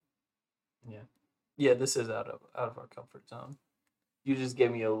Yeah. Yeah, this is out of our comfort zone. You just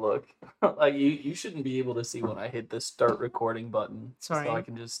gave me a look. Like you shouldn't be able to see when I hit the start recording button. Sorry. So I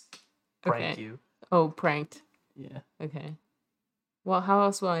can just prank Okay. you. Oh, pranked. Yeah. Okay. Well, how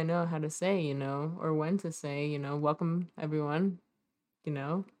else will I know how to say, or when to say, welcome everyone,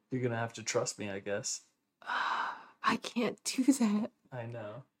 You're gonna have to trust me, I guess. I can't do that. I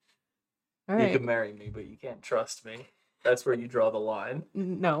know. All You right. can marry me, but you can't trust me. That's where you draw the line.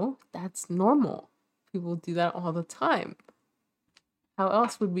 No, that's normal. People do that all the time. How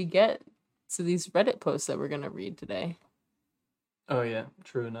else would we get to these Reddit posts that we're going to read today? Oh yeah,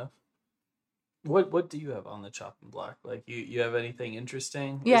 true enough. What do you have on the chopping block? Like you have anything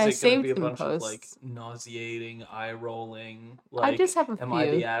interesting? Yeah, I Is it gonna be saved a some bunch of like posts. nauseating, eye rolling? I Like, just have a am I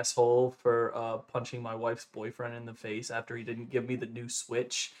the few. asshole for punching my wife's boyfriend in the face after he didn't give me the new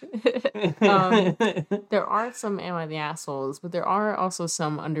Switch? There are some Am I the Assholes, but there are also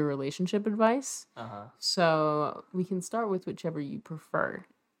some under relationship advice. Uh-huh. So we can start with whichever you prefer.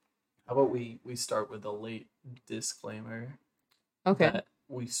 How about we start with a late disclaimer Okay. that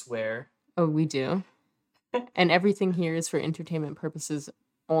we swear. Oh, we do. And everything here is for entertainment purposes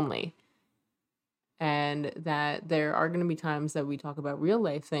only. And that there are going to be times that we talk about real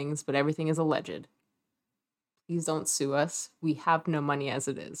life things, but everything is alleged. Please don't sue us. We have no money as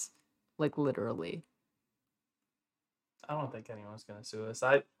it is. Like, literally. I don't think anyone's gonna sue us.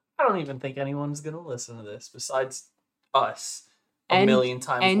 I don't even think anyone's gonna listen to this besides us a million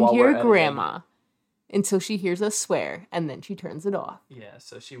times and while your we're editing. grandma until she hears us swear and then she turns it off. Yeah,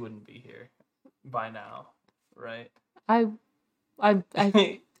 so she wouldn't be here by now, right? I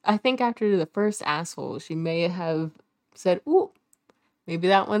think after the first asshole, she may have said, "Ooh, maybe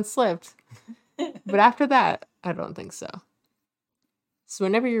that one slipped." But after that, I don't think so. So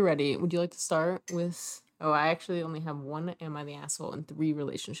whenever you're ready, would you like to start with... Oh, I actually only have one Am I the Asshole and 3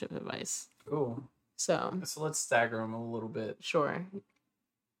 relationship advice. Ooh. So let's stagger them a little bit. Sure.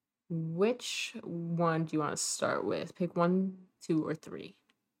 Which one do you want to start with? Pick 1, 2, or 3.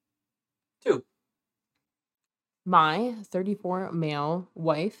 2. My 34 male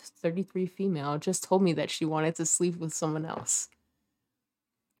wife, 33 female, just told me that she wanted to sleep with someone else.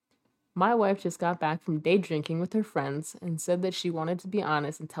 My wife just got back from day drinking with her friends and said that she wanted to be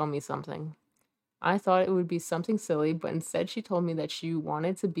honest and tell me something. I thought it would be something silly, but instead she told me that she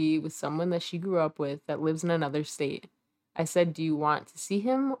wanted to be with someone that she grew up with that lives in another state. I said, "Do you want to see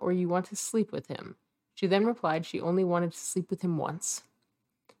him or you want to sleep with him?" She then replied she only wanted to sleep with him once.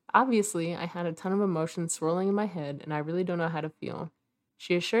 Obviously, I had a ton of emotions swirling in my head and I really don't know how to feel.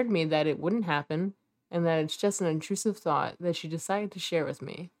 She assured me that it wouldn't happen and that it's just an intrusive thought that she decided to share with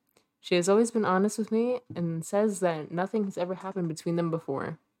me. She has always been honest with me and says that nothing has ever happened between them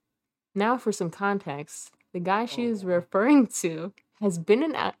before. Now, for some context, the guy she is referring to has been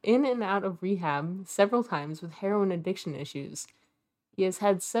in and out of rehab several times with heroin addiction issues. He has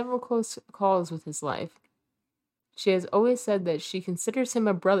had several close calls with his life. She has always said that she considers him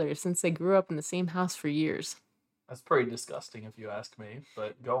a brother since they grew up in the same house for years. That's pretty disgusting if you ask me,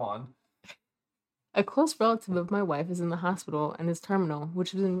 but go on. A close relative of my wife is in the hospital and is terminal,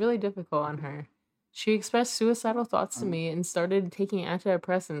 which has been really difficult on her. She expressed suicidal thoughts to me and started taking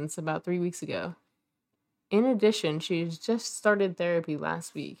antidepressants about 3 weeks ago. In addition, she's just started therapy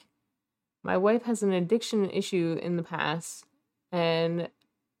last week. My wife has an addiction issue in the past, and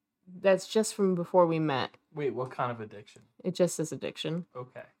that's just from before we met. Wait, what kind of addiction? It just says addiction.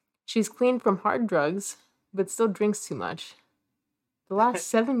 Okay. She's clean from hard drugs, but still drinks too much. The last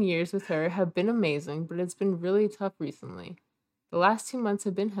 7 years with her have been amazing, but it's been really tough recently. The last 2 months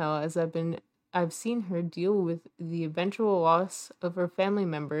have been hell as I've seen her deal with the eventual loss of her family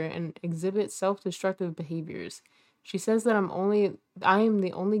member and exhibit self-destructive behaviors. She says that I am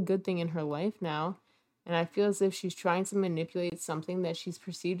the only good thing in her life now, and I feel as if she's trying to manipulate something that she's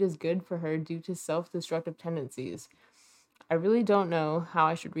perceived as good for her due to self-destructive tendencies. I really don't know how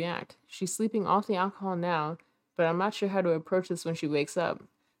I should react. She's sleeping off the alcohol now, but I'm not sure how to approach this when she wakes up.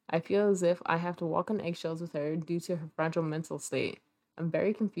 I feel as if I have to walk on eggshells with her due to her fragile mental state. I'm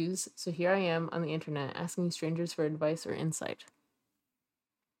very confused, so here I am on the internet asking strangers for advice or insight.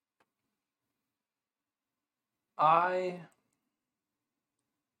 I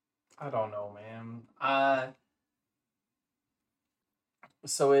don't know, man.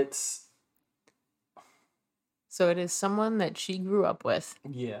 So it is someone that she grew up with.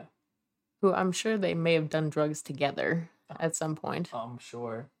 Yeah. Who I'm sure they may have done drugs together at some point. I'm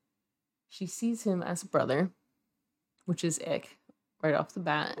sure. She sees him as a brother, which is ick right off the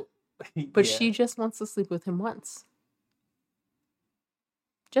bat. But she just wants to sleep with him once.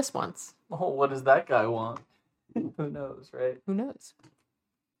 Just once. Oh, what does that guy want? Who knows, right? Who knows?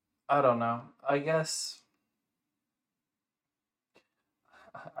 I don't know. I guess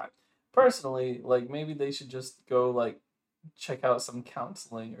personally, like maybe they should just go like check out some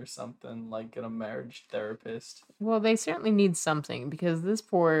counseling or something, like get a marriage therapist. Well, they certainly need something because this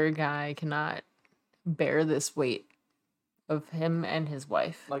poor guy cannot bear this weight of him and his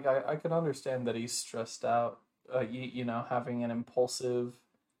wife. Like I can understand that he's stressed out. You know, having an impulsive,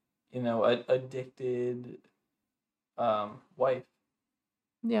 you know, addicted wife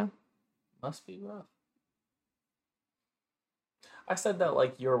Yeah. must be rough. I said that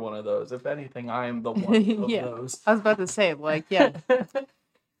like you're one of those. If anything, I am the one of Yeah. those. I was about to say, like, yeah,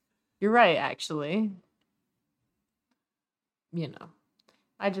 you're right, actually. You know,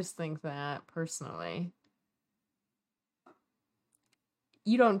 I just think that personally,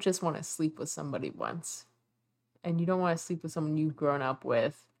 you don't just want to sleep with somebody once, and you don't want to sleep with someone you've grown up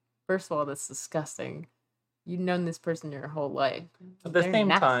with. First of all, that's disgusting. You've known this person your whole life. At the They're same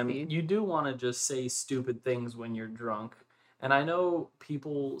time, nasty. you do want to just say stupid things when you're drunk. And I know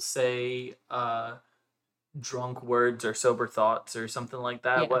people say drunk words or sober thoughts or something like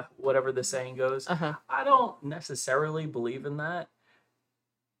that, Yeah. whatever the saying goes. Uh-huh. I don't necessarily believe in that.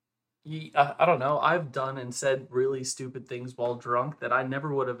 I don't know. I've done and said really stupid things while drunk that I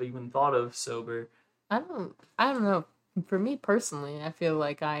never would have even thought of sober. I don't know. For me personally, I feel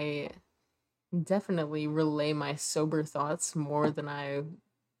like I definitely relay my sober thoughts more than I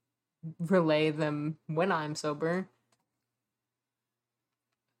relay them when I'm sober.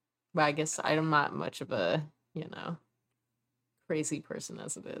 But I guess I'm not much of a, crazy person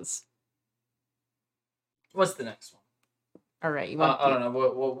as it is. What's the next one? All right, you want I don't know.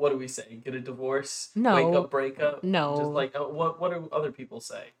 What do we say? Get a divorce? No. Breakup? No. Just like what do other people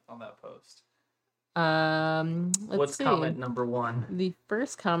say on that post? Let's What's see. comment number 1? The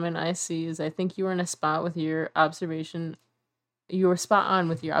first comment I see is I think you were in a spot with your observation. You were spot on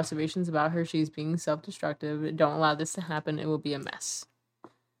with your observations about her. She's being self-destructive. Don't allow this to happen. It will be a mess.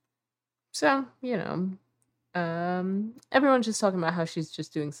 So, everyone's just talking about how she's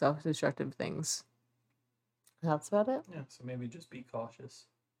just doing self-destructive things. That's about it. Yeah, so maybe just be cautious.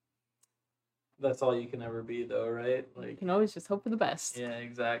 That's all you can ever be, though, right? You Like, can always just hope for the best. yeah,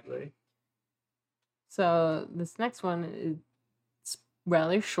 exactly. So this next one is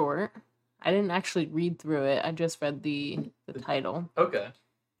rather short. I didn't actually read through it. I just read the title. Okay.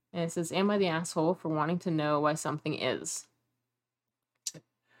 And it says, "Am I the asshole for wanting to know why something is?"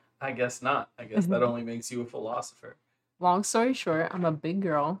 I guess not. I guess that only makes you a philosopher. Long story short, I'm a big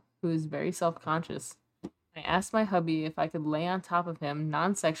girl who is very self-conscious. I asked my hubby if I could lay on top of him,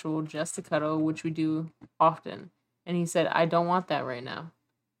 non-sexual, just to cuddle, which we do often. And he said, "I don't want that right now."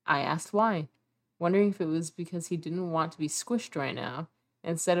 I asked why, wondering if it was because he didn't want to be squished right now.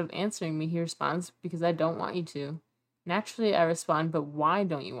 Instead of answering me, he responds, "Because I don't want you to." Naturally, I respond, "But why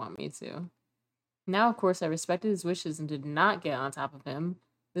don't you want me to?" Now, of course, I respected his wishes and did not get on top of him.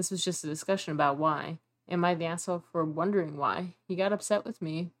 This was just a discussion about why. Am I the asshole for wondering why? He got upset with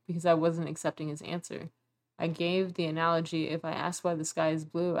me because I wasn't accepting his answer. I gave the analogy, if I asked why the sky is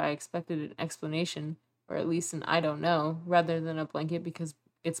blue, I expected an explanation, or at least an "I don't know," rather than a blanket because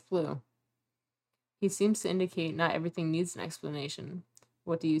it's blue. He seems to indicate not everything needs an explanation.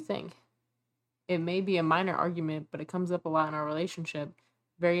 What do you think? It may be a minor argument, but it comes up a lot in our relationship.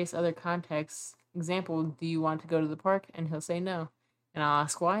 Various other contexts. Example, do you want to go to the park? And he'll say no. And I'll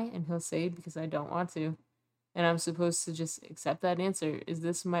ask why, and he'll say because I don't want to. And I'm supposed to just accept that answer. Is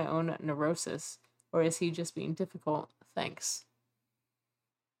this my own neurosis? Or is he just being difficult? Thanks.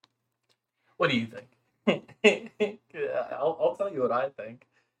 What do you think? I'll tell you what I think.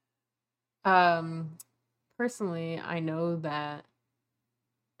 Personally, I know that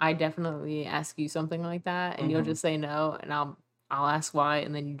I definitely ask you something like that, and you'll just say no, and I'll ask why,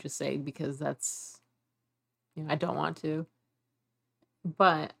 and then you just say because that's, I don't want to.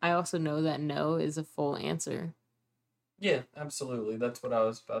 But I also know that no is a full answer. Yeah, absolutely. That's what I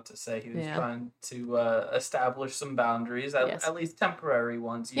was about to say. He was Yeah. trying to establish some boundaries, at least temporary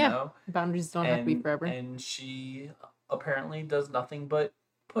ones, you know? Boundaries don't have to be forever. And she apparently does nothing but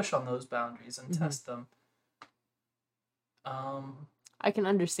push on those boundaries and test them. I can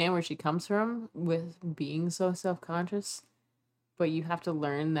understand where she comes from with being so self-conscious, but you have to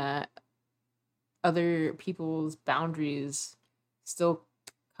learn that other people's boundaries still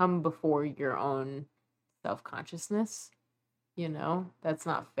come before your own self-consciousness. That's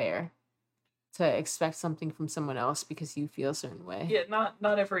not fair to expect something from someone else because you feel a certain way. Yeah,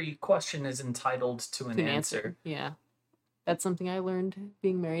 not every question is entitled to an answer. Yeah. That's something I learned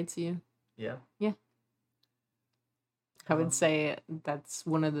being married to you. Yeah. Yeah. I would say that's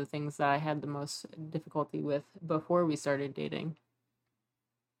one of the things that I had the most difficulty with before we started dating.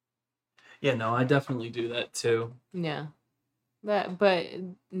 Yeah, no, I definitely do that too. Yeah. But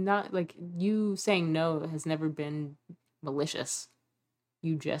not like you saying no has never been malicious.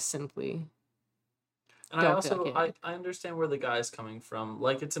 You just simply And I don't feel like also it. I understand where the guy's coming from.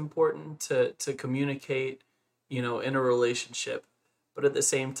 Like it's important to communicate, in a relationship, but at the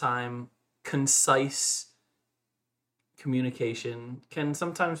same time, concise communication can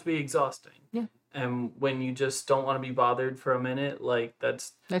sometimes be exhausting. Yeah. And when you just don't want to be bothered for a minute, like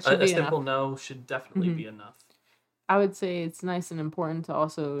that's That a, should a be enough. simple no should definitely Hmm. be enough. I would say it's nice and important to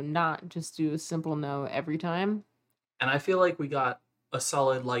also not just do a simple no every time. And I feel like we got a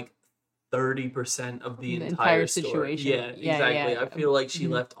solid like 30% of the The entire entire story. situation. Yeah, Yeah, exactly. I yeah. feel like she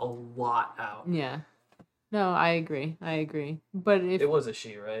Mhm. left a lot out. Yeah. No, I agree. I agree. But if It was a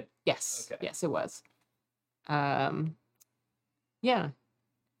she, right? yes, Okay. yes, it was. Um, yeah.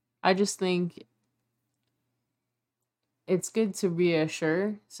 I just think it's good to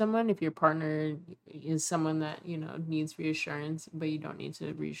reassure someone if your partner is someone that, needs reassurance, but you don't need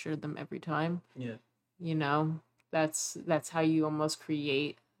to reassure them every time. Yeah. You know, that's how you almost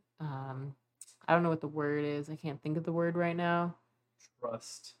create I don't know what the word is. I can't think of the word right now.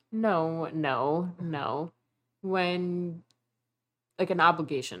 Trust. No, no, no. When like an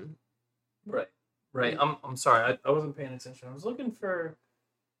obligation. Right. Right. Like I'm sorry. I wasn't paying attention. I was looking for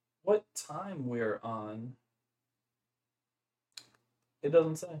what time we're on. It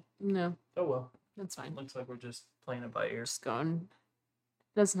doesn't say. no, Oh well. that's fine. Looks like we're just playing it by ear. Just going.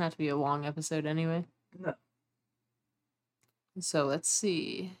 Doesn't have to be a long episode anyway. No. So let's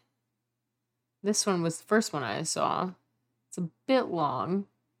see. This one was the first one I saw. It's a bit long.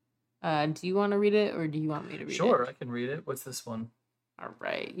 Do you want to read it or do you want me to read it? Sure, I can read it. What's this one? All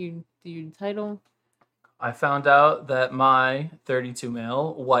right. You do your title. I found out that my 32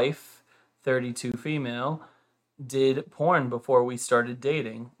 male wife, 32 female, did porn before we started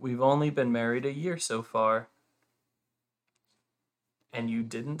dating. We've only been married a year so far. And you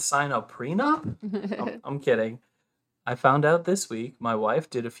didn't sign a prenup? I'm kidding. I found out this week my wife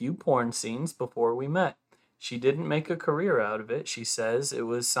did a few porn scenes before we met. She didn't make a career out of it. She says it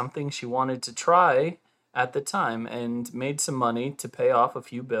was something she wanted to try at the time and made some money to pay off a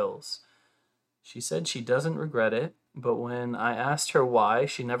few bills. She said she doesn't regret it, but when I asked her why,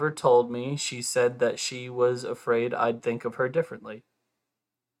 she never told me. She said that she was afraid I'd think of her differently.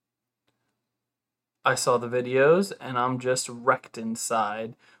 I saw the videos and I'm just wrecked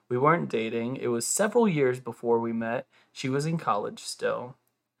inside. We weren't dating. It was several years before we met. She was in college still.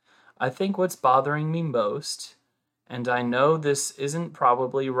 I think what's bothering me most, and I know this isn't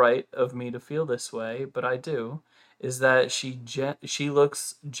probably right of me to feel this way, but I do, is that she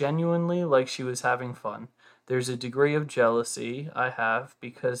looks genuinely like she was having fun. There's a degree of jealousy I have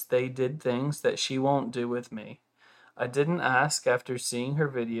because they did things that she won't do with me. I didn't ask after seeing her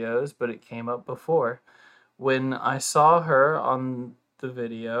videos, but it came up before. When I saw her on the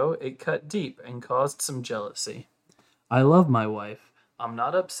video, it cut deep and caused some jealousy. I love my wife. I'm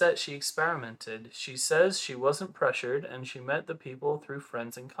not upset she experimented. She says she wasn't pressured and she met the people through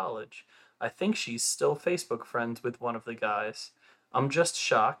friends in college. I think she's still Facebook friends with one of the guys. I'm just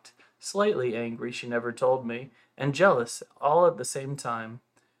shocked, slightly angry she never told me, and jealous all at the same time.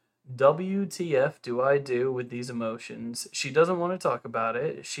 WTF do I do with these emotions? She doesn't want to talk about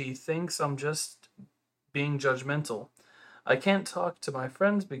it. She thinks I'm just being judgmental. I can't talk to my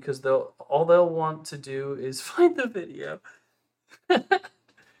friends because they'll want to do is find the video.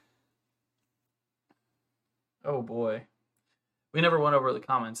 Oh boy. We never went over the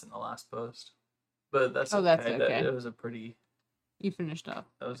comments in the last post. But that's Oh, that's okay. That okay. it was a pretty You finished up.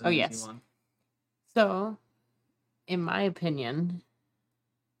 that was Oh, an easy yes. one. So, in my opinion,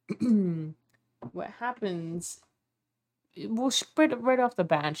 what happens well, right off the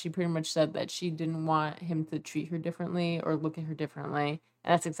bat, she pretty much said that she didn't want him to treat her differently or look at her differently.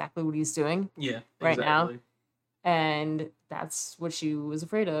 And that's exactly what he's doing Yeah, right now. exactly. And that's what she was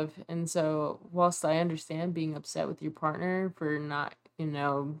afraid of. And so, whilst I understand being upset with your partner for not,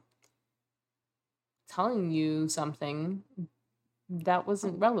 telling you something, that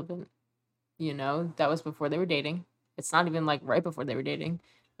wasn't relevant. That was before they were dating. It's not even like right before they were dating.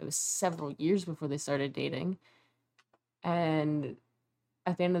 It was several years before they started dating. And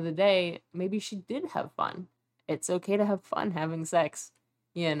at the end of the day, maybe she did have fun. It's okay to have fun having sex,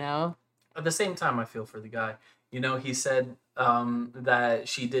 you know? At the same time, I feel for the guy. He said that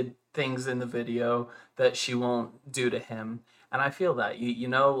she did things in the video that she won't do to him, and I feel that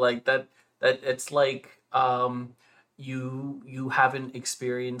like that it's like you haven't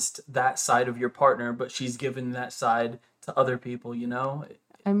experienced that side of your partner, but she's given that side to other people.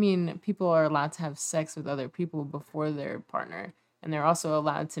 I mean, people are allowed to have sex with other people before their partner. and they're also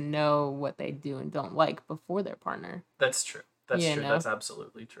allowed to know what they do and don't like before their partner. That's true. That's You true. know? That's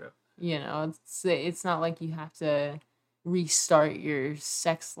absolutely true. You know, it's not like you have to restart your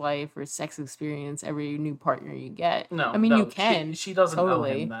sex life or sex experience every new partner you get. No, I mean, you no, can. she doesn't owe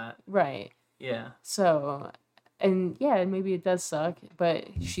totally. him that. Right. Yeah. So, and yeah, maybe it does suck, but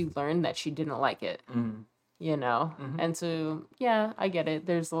she learned that she didn't like it. Mm. You know, and so yeah, I get it.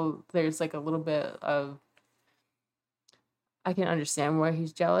 There's like a little bit of, I can understand why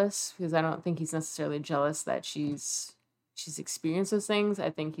he's jealous, because I don't think he's necessarily jealous that she's experienced those things. I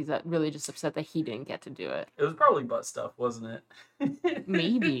think he's really just upset that he didn't get to do it. It was probably butt stuff, wasn't it?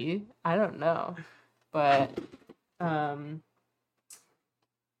 Maybe, I don't know, but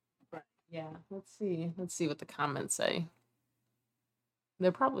yeah. Let's see what the comments say.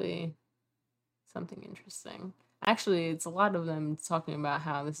 They're probably something interesting. Actually, it's a lot of them talking about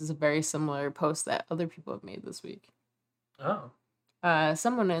how this is a very similar post that other people have made this week. Oh.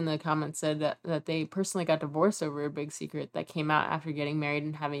 Someone in the comments said that they personally got divorced over a big secret that came out after getting married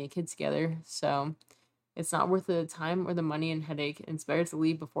and having a kid together. So it's not worth the time or the money and headache. And it's better to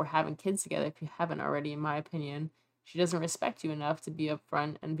leave before having kids together if you haven't already, in my opinion. She doesn't respect you enough to be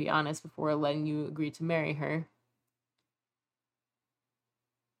upfront and be honest before letting you agree to marry her.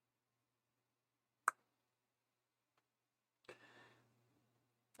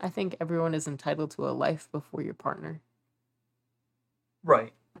 I think everyone is entitled to a life before your partner.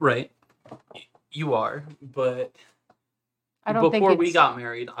 Right. You are, but I don't before think we got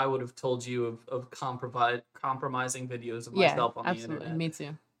married, I would have told you of compromising videos of myself on absolutely. the internet. Me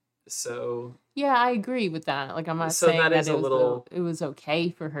too. So yeah, I agree with that. Like, I'm not so saying that that is a little. it was okay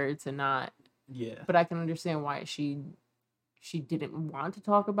for her to not. Yeah. But I can understand why she didn't want to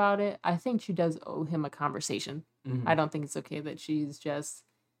talk about it. I think she does owe him a conversation. Mm-hmm. I don't think it's okay that she's just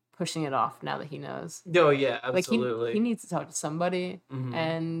pushing it off now that he knows. Oh yeah, absolutely. Like, he needs to talk to somebody, Mm-hmm.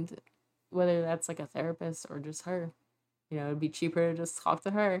 and whether that's like a therapist or just her, you know, it'd be cheaper to just talk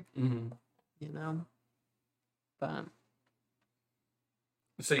to her. Mm-hmm. You know, but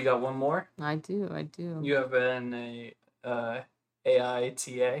so you got one more? I do. You have an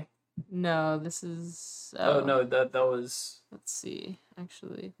AITA? No, this is. Oh no, that was. Let's see.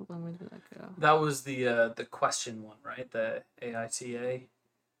 Actually, hold on. Where did that go? That was the question one, right? The AITA.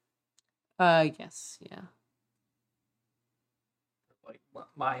 Yes, yeah. Like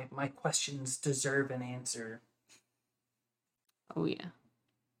my questions deserve an answer. Oh yeah.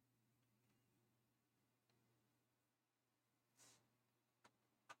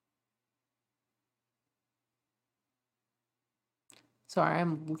 Sorry,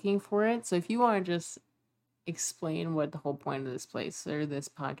 I'm looking for it. So if you want to just explain what the whole point of this place or this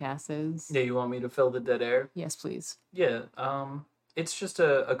podcast is. Yeah, you want me to fill the dead air? Yes, please. Yeah, it's just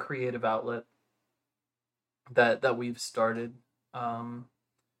a creative outlet that we've started.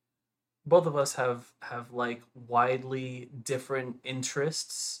 Both of us have like widely different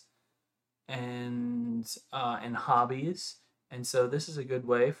interests and hobbies. And so this is a good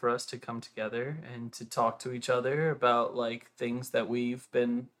way for us to come together and to talk to each other about like things that we've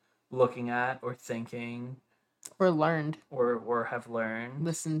been looking at or thinking or learned or have learned,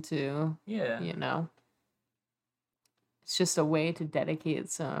 listened to. Yeah. You know. It's just a way to dedicate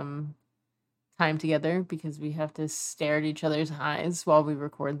some time together because we have to stare at each other's eyes while we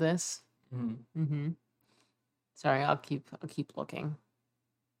record this. Sorry, I'll keep looking.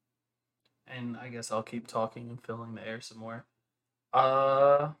 And I guess I'll keep talking and filling the air some more.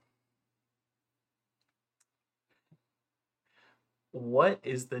 What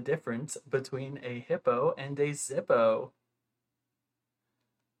is the difference between a hippo and a zippo?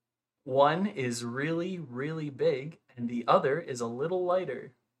 One is really, really big, and the other is a little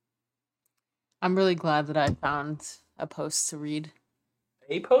lighter. I'm really glad that I found a post to read.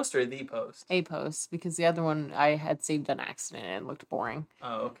 A post or the post? A post, because the other one I had saved on accident and it looked boring.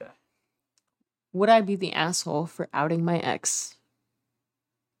 Oh, okay. Would I be the asshole for outing my ex?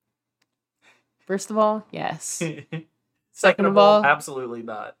 First of all, yes. Second of all, absolutely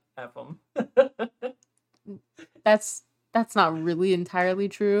not. F them. That's not really entirely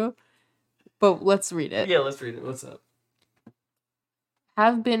true, but let's read it. Yeah, let's read it. What's up?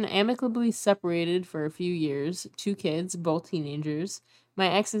 Have been amicably separated for a few years, 2 kids, both teenagers. My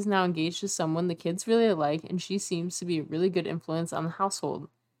ex is now engaged to someone the kids really like, and she seems to be a really good influence on the household.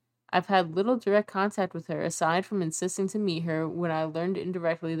 I've had little direct contact with her, aside from insisting to meet her when I learned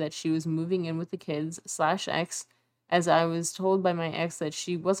indirectly that she was moving in with the kids / ex, as I was told by my ex that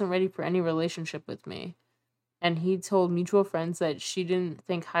she wasn't ready for any relationship with me. And he told mutual friends that she didn't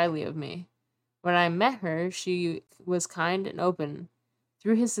think highly of me. When I met her, she was kind and open.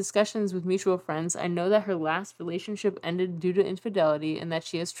 Through his discussions with mutual friends, I know that her last relationship ended due to infidelity and that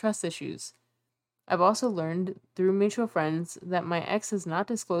she has trust issues. I've also learned through mutual friends that my ex has not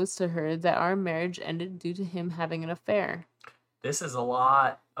disclosed to her that our marriage ended due to him having an affair. This is a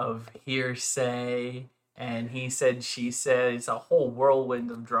lot of hearsay and he said, she said. It's a whole whirlwind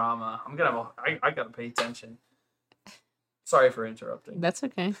of drama. I gotta pay attention. Sorry for interrupting. That's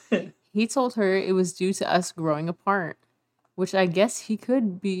okay. He told her it was due to us growing apart, which I guess he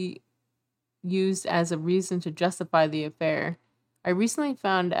could be used as a reason to justify the affair. I recently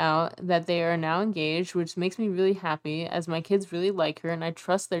found out that they are now engaged, which makes me really happy as my kids really like her and I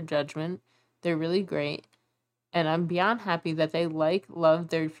trust their judgment. They're really great. And I'm beyond happy that they love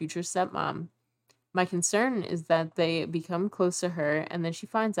their future stepmom. My concern is that they become close to her and then she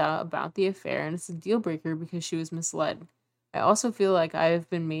finds out about the affair and it's a deal breaker because she was misled. I also feel like I have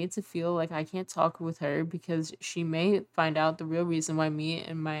been made to feel like I can't talk with her because she may find out the real reason why me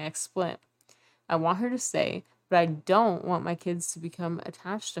and my ex split. I want her to stay, but I don't want my kids to become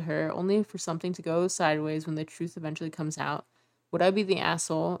attached to her only for something to go sideways when the truth eventually comes out. Would I be the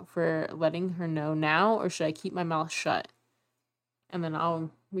asshole for letting her know now, or should I keep my mouth shut? And then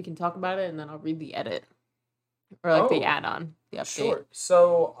we can talk about it, and then I'll read the edit or like the add-on, the update. Sure.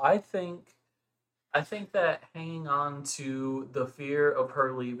 So I think that hanging on to the fear of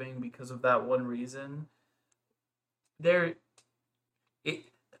her leaving because of that one reason,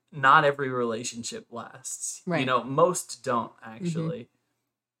 not every relationship lasts. Right. You know, most don't actually.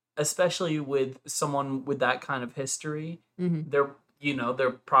 Especially with someone with that kind of history. They're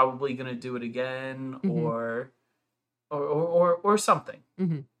probably gonna do it again or something.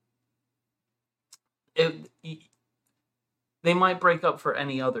 They might break up for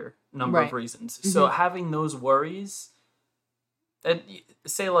any other number of reasons. So having those worries,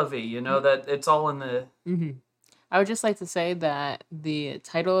 c'est la vie, that it's all in the... I would just like to say that the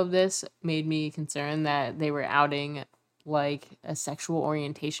title of this made me concerned that they were outing like a sexual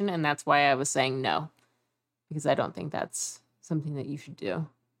orientation, and that's why I was saying no, because I don't think that's something that you should do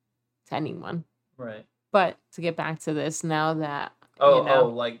to anyone. Right. But to get back to this, now that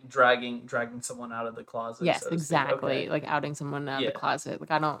like dragging someone out of the closet. Yes, so exactly. Okay. Like outing someone out of the closet.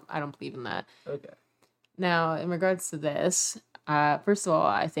 Like I don't believe in that. Okay. Now, in regards to this, first of all,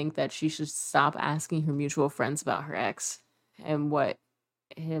 I think that she should stop asking her mutual friends about her ex and what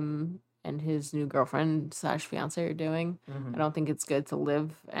him and his new girlfriend / fiance are doing. I don't think it's good to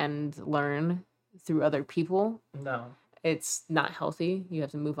live and learn through other people. No. It's not healthy. You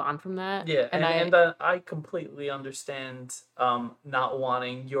have to move on from that. Yeah, and I completely understand not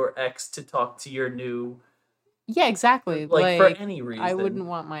wanting your ex to talk to your new... Yeah, exactly. Like for any reason. I wouldn't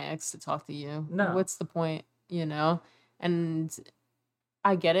want my ex to talk to you. No. What's the point, And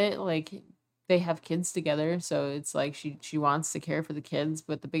I get it, like they have kids together, so it's like she wants to care for the kids,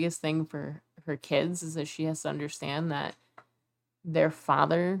 but the biggest thing for her kids is that she has to understand that their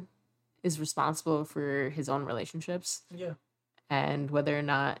father is responsible for his own relationships. Yeah. And whether or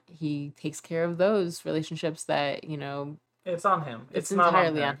not he takes care of those relationships that, it's on him. It's not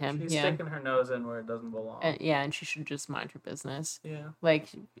entirely on him. She's sticking her nose in where it doesn't belong. And she should just mind her business. Yeah. Like,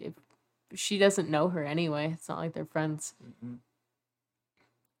 if she doesn't know her anyway. It's not like they're friends.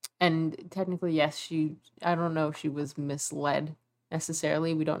 And technically, yes, I don't know if she was misled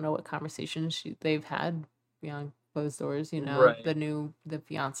necessarily. We don't know what conversations they've had beyond closed doors, Right. the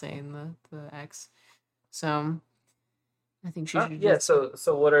fiance and the ex. So I think she should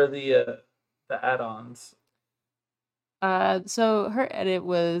so what are the add-ons? So her edit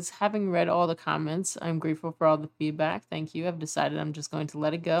was, having read all the comments, I'm grateful for all the feedback. Thank you. I've decided I'm just going to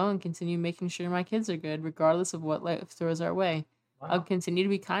let it go and continue making sure my kids are good, regardless of what life throws our way. Wow. I'll continue to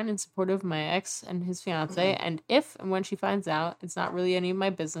be kind and supportive of my ex and his fiance, and if and when she finds out, it's not really any of my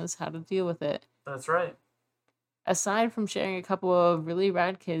business how to deal with it. That's right. Aside from sharing a couple of really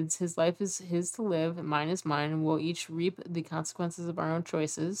rad kids, his life is his to live, and mine is mine, and we'll each reap the consequences of our own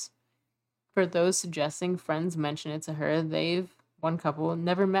choices. For those suggesting friends mention it to her, one couple,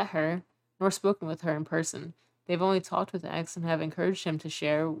 never met her, nor spoken with her in person. They've only talked with ex and have encouraged him to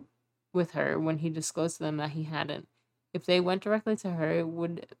share with her when he disclosed to them that he hadn't. If they went directly to her, it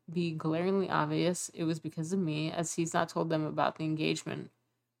would be glaringly obvious it was because of me, as he's not told them about the engagement.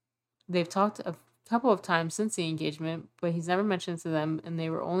 They've talked a couple of times since the engagement, but he's never mentioned it to them, and they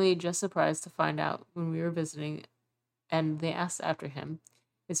were only just surprised to find out when we were visiting, and they asked after him.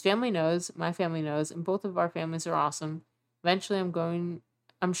 His family knows, my family knows, and both of our families are awesome. Eventually,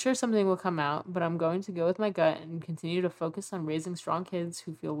 I'm sure something will come out, but I'm going to go with my gut and continue to focus on raising strong kids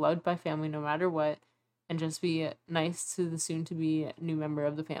who feel loved by family no matter what, and just be nice to the soon-to-be new member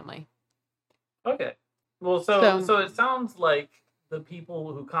of the family. Okay. Well, so it sounds like the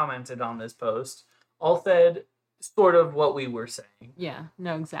people who commented on this post all said sort of what we were saying. Yeah,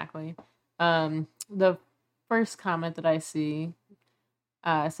 no, exactly. The first comment that I see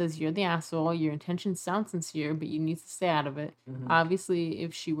says, "You're the asshole. Your intentions sound sincere, but you need to stay out of it." Obviously,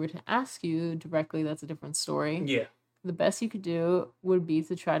 if she were to ask you directly, that's a different story. Yeah. The best you could do would be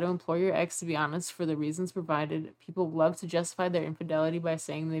to try to implore your ex to be honest for the reasons provided. People love to justify their infidelity by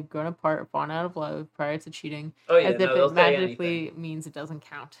saying they've grown apart or fallen out of love prior to cheating, Oh yeah, as if no, it they'll say anything. magically means it doesn't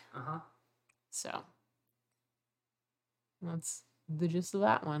count. Uh-huh. So, that's the gist of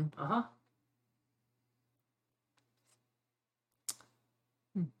that one. Uh-huh.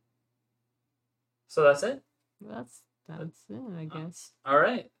 So that's it? That's it, I guess. All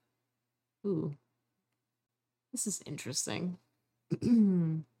right. Ooh. This is interesting.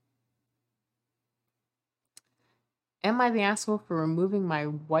 Am I the asshole for removing my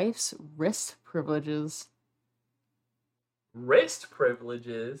wife's wrist privileges? Wrist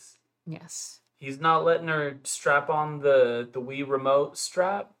privileges? Yes. He's not letting her strap on the Wii remote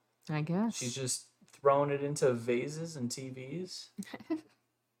strap? I guess. She's just throwing it into vases and TVs?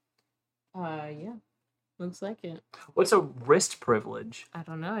 Yeah. Looks like it. What's a wrist privilege? I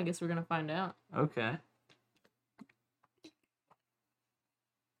don't know. I guess we're gonna find out. Okay.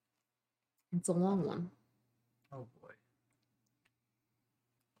 It's a long one. Oh boy.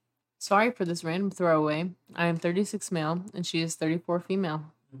 Sorry for this random throwaway. I am 36 male and she is 34 female.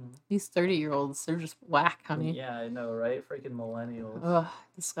 These 30-year-olds, they're just whack, honey. Yeah, I know, right? Freaking millennials. Ugh,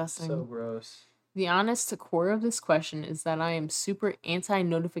 disgusting. So gross. The honest core of this question is that I am super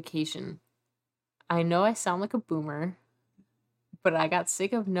anti-notification. I know I sound like a boomer, but I got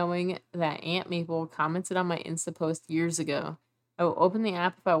sick of knowing that Aunt Maple commented on my Insta post years ago. I will open the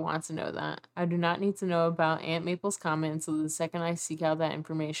app if I want to know that. I do not need to know about Aunt Maple's comment until the second I seek out that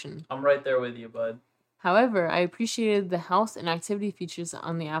information. I'm right there with you, bud. However, I appreciated the health and activity features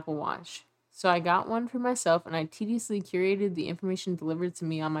on the Apple Watch. So I got one for myself and I tediously curated the information delivered to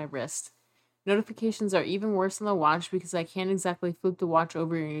me on my wrist. Notifications are even worse on the watch because I can't exactly flip the watch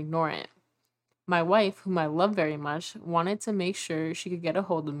over and ignore it. My wife, whom I love very much, wanted to make sure she could get a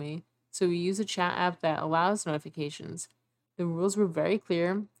hold of me, so we use a chat app that allows notifications. The rules were very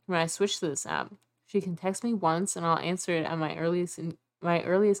clear when I switched to this app. She can text me once and I'll answer it at my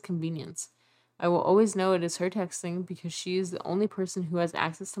earliest convenience. I will always know it is her texting because she is the only person who has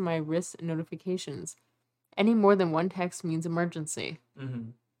access to my wrist notifications. Any more than one text means emergency.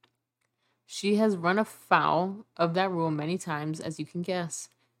 She has run afoul of that rule many times, as you can guess.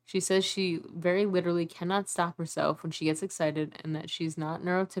 She says she very literally cannot stop herself when she gets excited and that she's not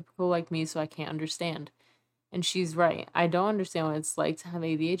neurotypical like me, so I can't understand. And she's right. I don't understand what it's like to have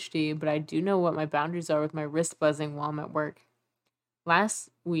ADHD, but I do know what my boundaries are with my wrist buzzing while I'm at work. Last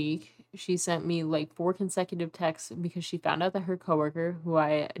week, she sent me like 4 consecutive texts because she found out that her coworker, who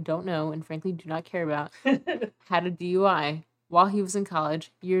I don't know and frankly do not care about, had a DUI while he was in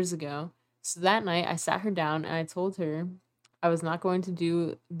college years ago. So that night, I sat her down and I told her I was not going to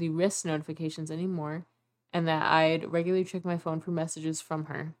do the wrist notifications anymore and that I'd regularly check my phone for messages from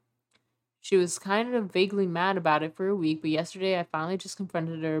her. She was kind of vaguely mad about it for a week, but yesterday I finally just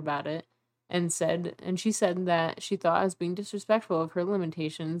confronted her about it and she said that she thought I was being disrespectful of her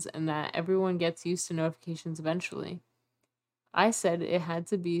limitations and that everyone gets used to notifications eventually. I said it had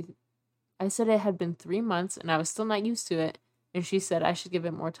been 3 months and I was still not used to it, and she said I should give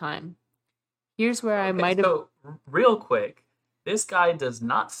it more time. Here's where I might have... So, real quick, this guy does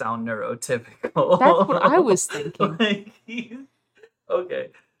not sound neurotypical. That's what I was thinking. Okay.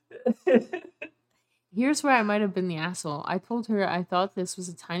 Here's where I might have been the asshole. I told her I thought this was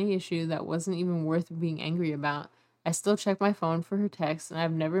a tiny issue that wasn't even worth being angry about. I still check my phone for her texts, and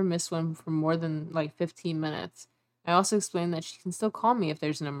I've never missed one for more than like 15 minutes. I also explained that she can still call me if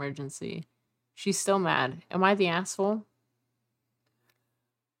there's an emergency. She's still mad. Am I the asshole?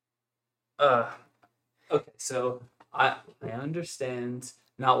 Okay, so I understand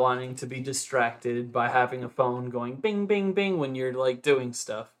not wanting to be distracted by having a phone going bing, bing, bing when you're like doing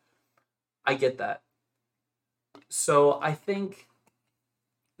stuff. I get that. So I think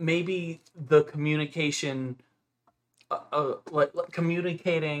maybe the communication, like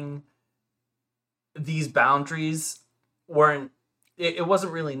communicating these boundaries it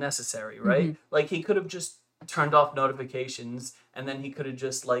wasn't really necessary, right? Like he could have just turned off notifications and then he could have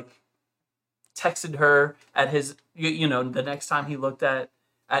just like texted her at his, the next time he looked at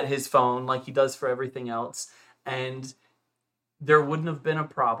his phone like he does for everything else, and there wouldn't have been a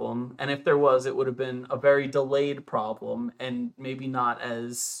problem. And if there was, it would have been a very delayed problem and maybe not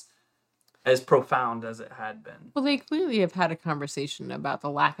as profound as it had been. Well, they clearly have had a conversation about the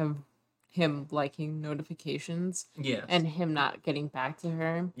lack of him liking notifications Yes. and him not getting back to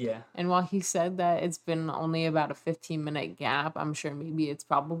her. Yeah. And while he said that it's been only about a 15-minute gap, I'm sure maybe it's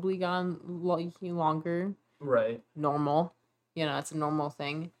probably gone longer. Right. Normal. It's a normal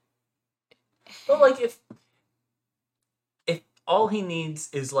thing. But like if all he needs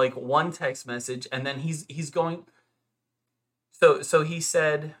is like one text message and then he's going so he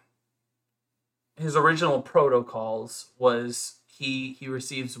said his original protocols was he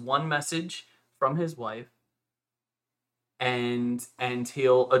receives one message from his wife and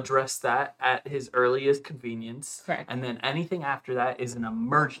he'll address that at his earliest convenience. Correct. And then anything after that is an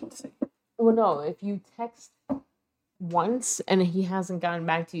emergency. Well, no, if you text once and he hasn't gotten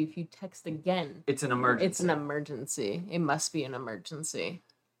back to you, if you text again, it's an emergency. It's an emergency. It must be an emergency.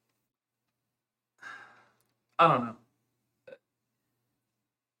 I don't know.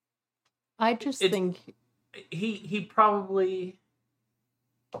 I just think he probably.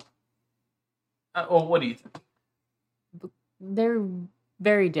 Well, what do you think? They're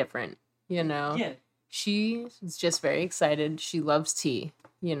very different, Yeah. She is just very excited. She loves tea.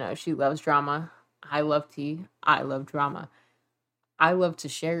 She loves drama. I love tea. I love drama. I love to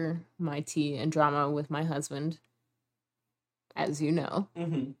share my tea and drama with my husband, as you know.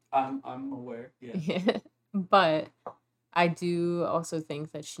 Mm-hmm. I'm aware. Yeah. But I do also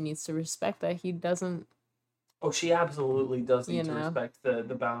think that she needs to respect that he doesn't. Oh, she absolutely does need to respect the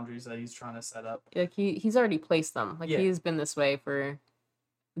boundaries that he's trying to set up. Like he's already placed them. Like Yeah. he's been this way for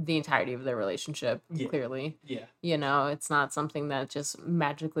the entirety of their relationship. Yeah. Clearly. Yeah. It's not something that just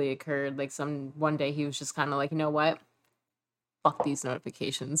magically occurred. Like one day he was just kind of like, you know what? Fuck these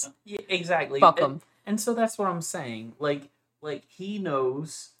notifications. Yeah, exactly. Fuck them. And so that's what I'm saying. Like he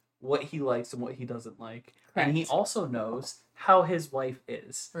knows what he likes and what he doesn't like. Correct. And he also knows how his wife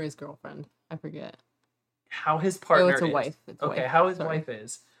is. Or his girlfriend. I forget. How his partner is. It's a wife. It's okay, wife. how his Sorry. wife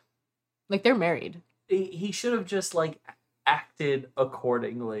is. Like, they're married. He should have just, like, acted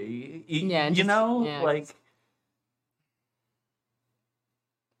accordingly. Yeah. Like...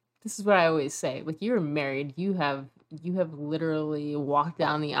 This is what I always say. Like, you're married. You have literally walked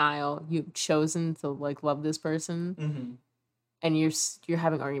down the aisle. You've chosen to, like, love this person. Mm-hmm. And you're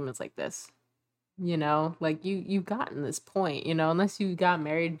having arguments like this. Like you've gotten this point, unless you got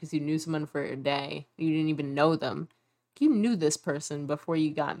married because you knew someone for a day, you didn't even know them. You knew this person before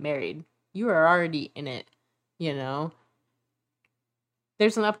you got married. You were already in it, There's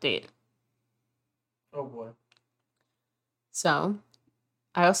an update. Oh boy. So,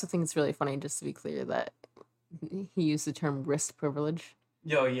 I also think it's really funny, just to be clear, that he used the term wrist privilege.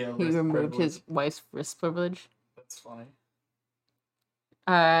 Oh yeah. He removed his wife's wrist privilege. That's funny.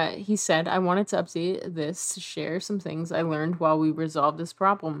 He said, I wanted to update this to share some things I learned while we resolved this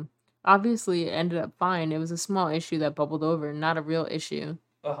problem. Obviously, it ended up fine. It was a small issue that bubbled over, not a real issue.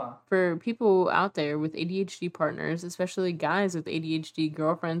 Uh-huh. For people out there with ADHD partners, especially guys with ADHD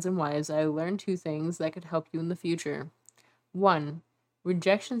girlfriends and wives, I learned 2 things that could help you in the future. 1.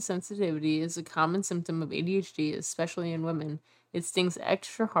 Rejection sensitivity is a common symptom of ADHD, especially in women. It stings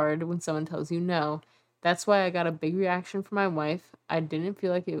extra hard when someone tells you no. That's why I got a big reaction from my wife. I didn't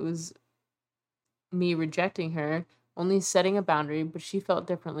feel like it was me rejecting her, only setting a boundary, but she felt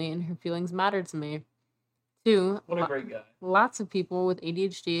differently and her feelings mattered to me. 2. What a great guy. Lots of people with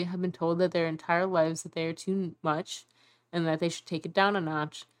ADHD have been told that their entire lives that they are too much and that they should take it down a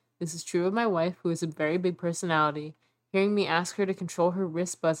notch. This is true of my wife, who has a very big personality. Hearing me ask her to control her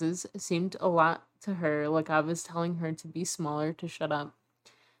wrist buzzes seemed a lot to her, like I was telling her to be smaller, to shut up.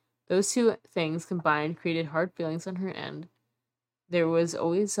 Those 2 things combined created hard feelings on her end. There was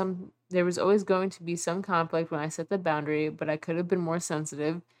always going to be some conflict when I set the boundary, but I could have been more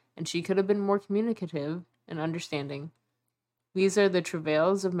sensitive, and she could have been more communicative and understanding. These are the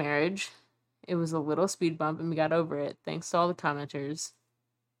travails of marriage. It was a little speed bump, and we got over it, thanks to all the commenters.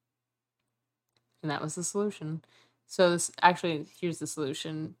 And that was the solution. So here's the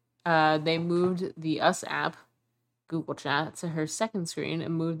solution. They moved the Us app, Google Chat, to her second screen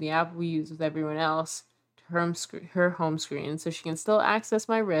and moved the app we use with everyone else to her home screen, so she can still access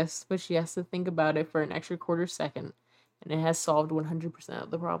my wrist, but she has to think about it for an extra quarter second, and it has solved 100%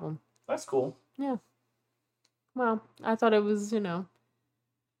 of the problem. That's cool. Yeah. Well, I thought it was, a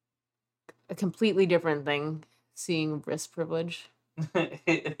completely different thing, seeing wrist privilege. I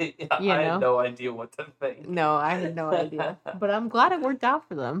had no idea what to think. No, I had no idea. But I'm glad it worked out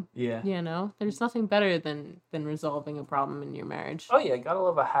for them. Yeah. There's nothing better than resolving a problem in your marriage. Oh yeah, gotta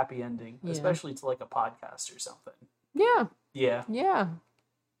love a happy ending, Yeah. especially to like a podcast or something. Yeah. Yeah. Yeah.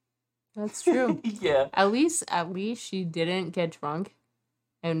 That's true. Yeah. At least she didn't get drunk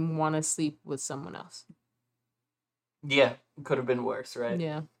and want to sleep with someone else. Yeah, could have been worse, right?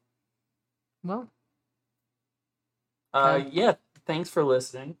 Yeah. Well, Yeah, thanks for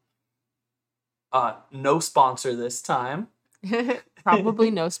listening. No sponsor this time.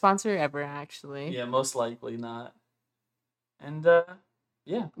 probably no sponsor ever, actually. Yeah, most likely not. And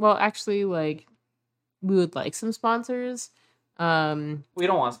yeah, Well, actually, like, we would like some sponsors. we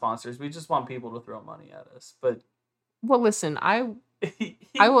don't want sponsors. We just want people to throw money at us. But Well, listen, I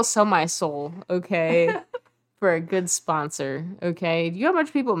will sell my soul, okay, for a good sponsor, okay? Do you know how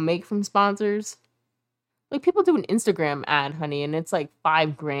much people make from sponsors? Like, people do an Instagram ad, honey, and it's like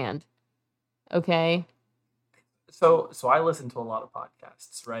 $5,000, okay? so I listen to a lot of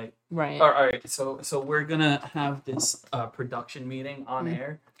podcasts, right? Right. All right. So we're gonna have this production meeting on Mm.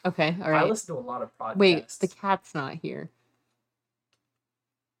 air. Okay, all I right. listen to a lot of podcasts. Wait, the cat's not here.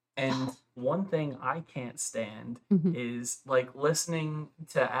 And one thing I can't stand Mhm. is like listening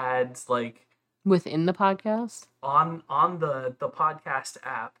to ads like Within the podcast? on the podcast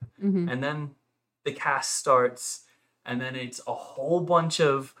app, Mm-hmm. and then the cast starts, and then it's a whole bunch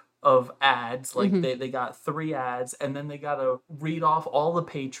of ads. Like Mhm. they got 3 ads, and then they gotta read off all the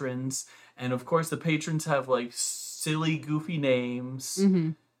patrons, and of course the patrons have like silly goofy names.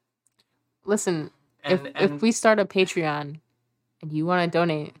 Mm-hmm. Listen, And if we start a Patreon and you want to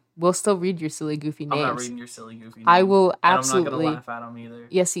donate, we'll still read your silly goofy names. I'm not reading your silly goofy names. I will And I'm not absolutely. gonna laugh at them either.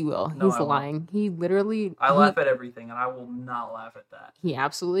 Yes, he will. No, He's I won't. lying. He literally. I laugh at everything, and I will not laugh at that. He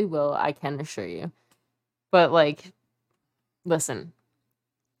absolutely will. I can assure you. But like, listen,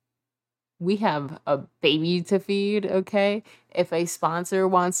 we have a baby to feed. Okay, if a sponsor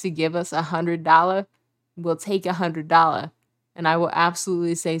wants to give us $100, we'll take $100, and I will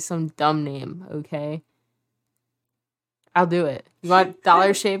absolutely say some dumb name. Okay, I'll do it. You want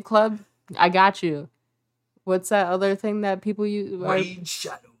Dollar Shave Club? I got you. What's that other thing that people use? Raid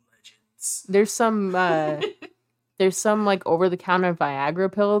Shadow Legends. There's some like over the counter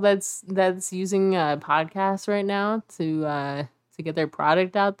Viagra pill that's using podcasts right now to get their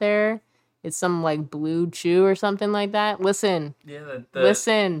product out there. It's some like Blue Chew or something like that. Listen. Yeah,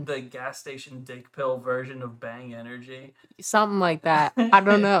 Listen. The gas station dick pill version of Bang Energy. Something like that. I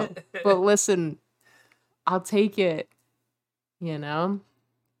don't know. But listen, I'll take it. You know?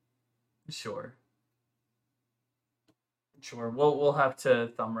 Sure. We'll have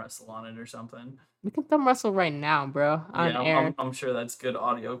to thumb wrestle on it or something. We can thumb wrestle right now, bro. On air. I'm sure that's good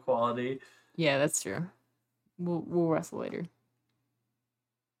audio quality. Yeah, that's true. We'll wrestle later.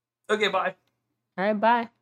 Okay, bye. All right, bye.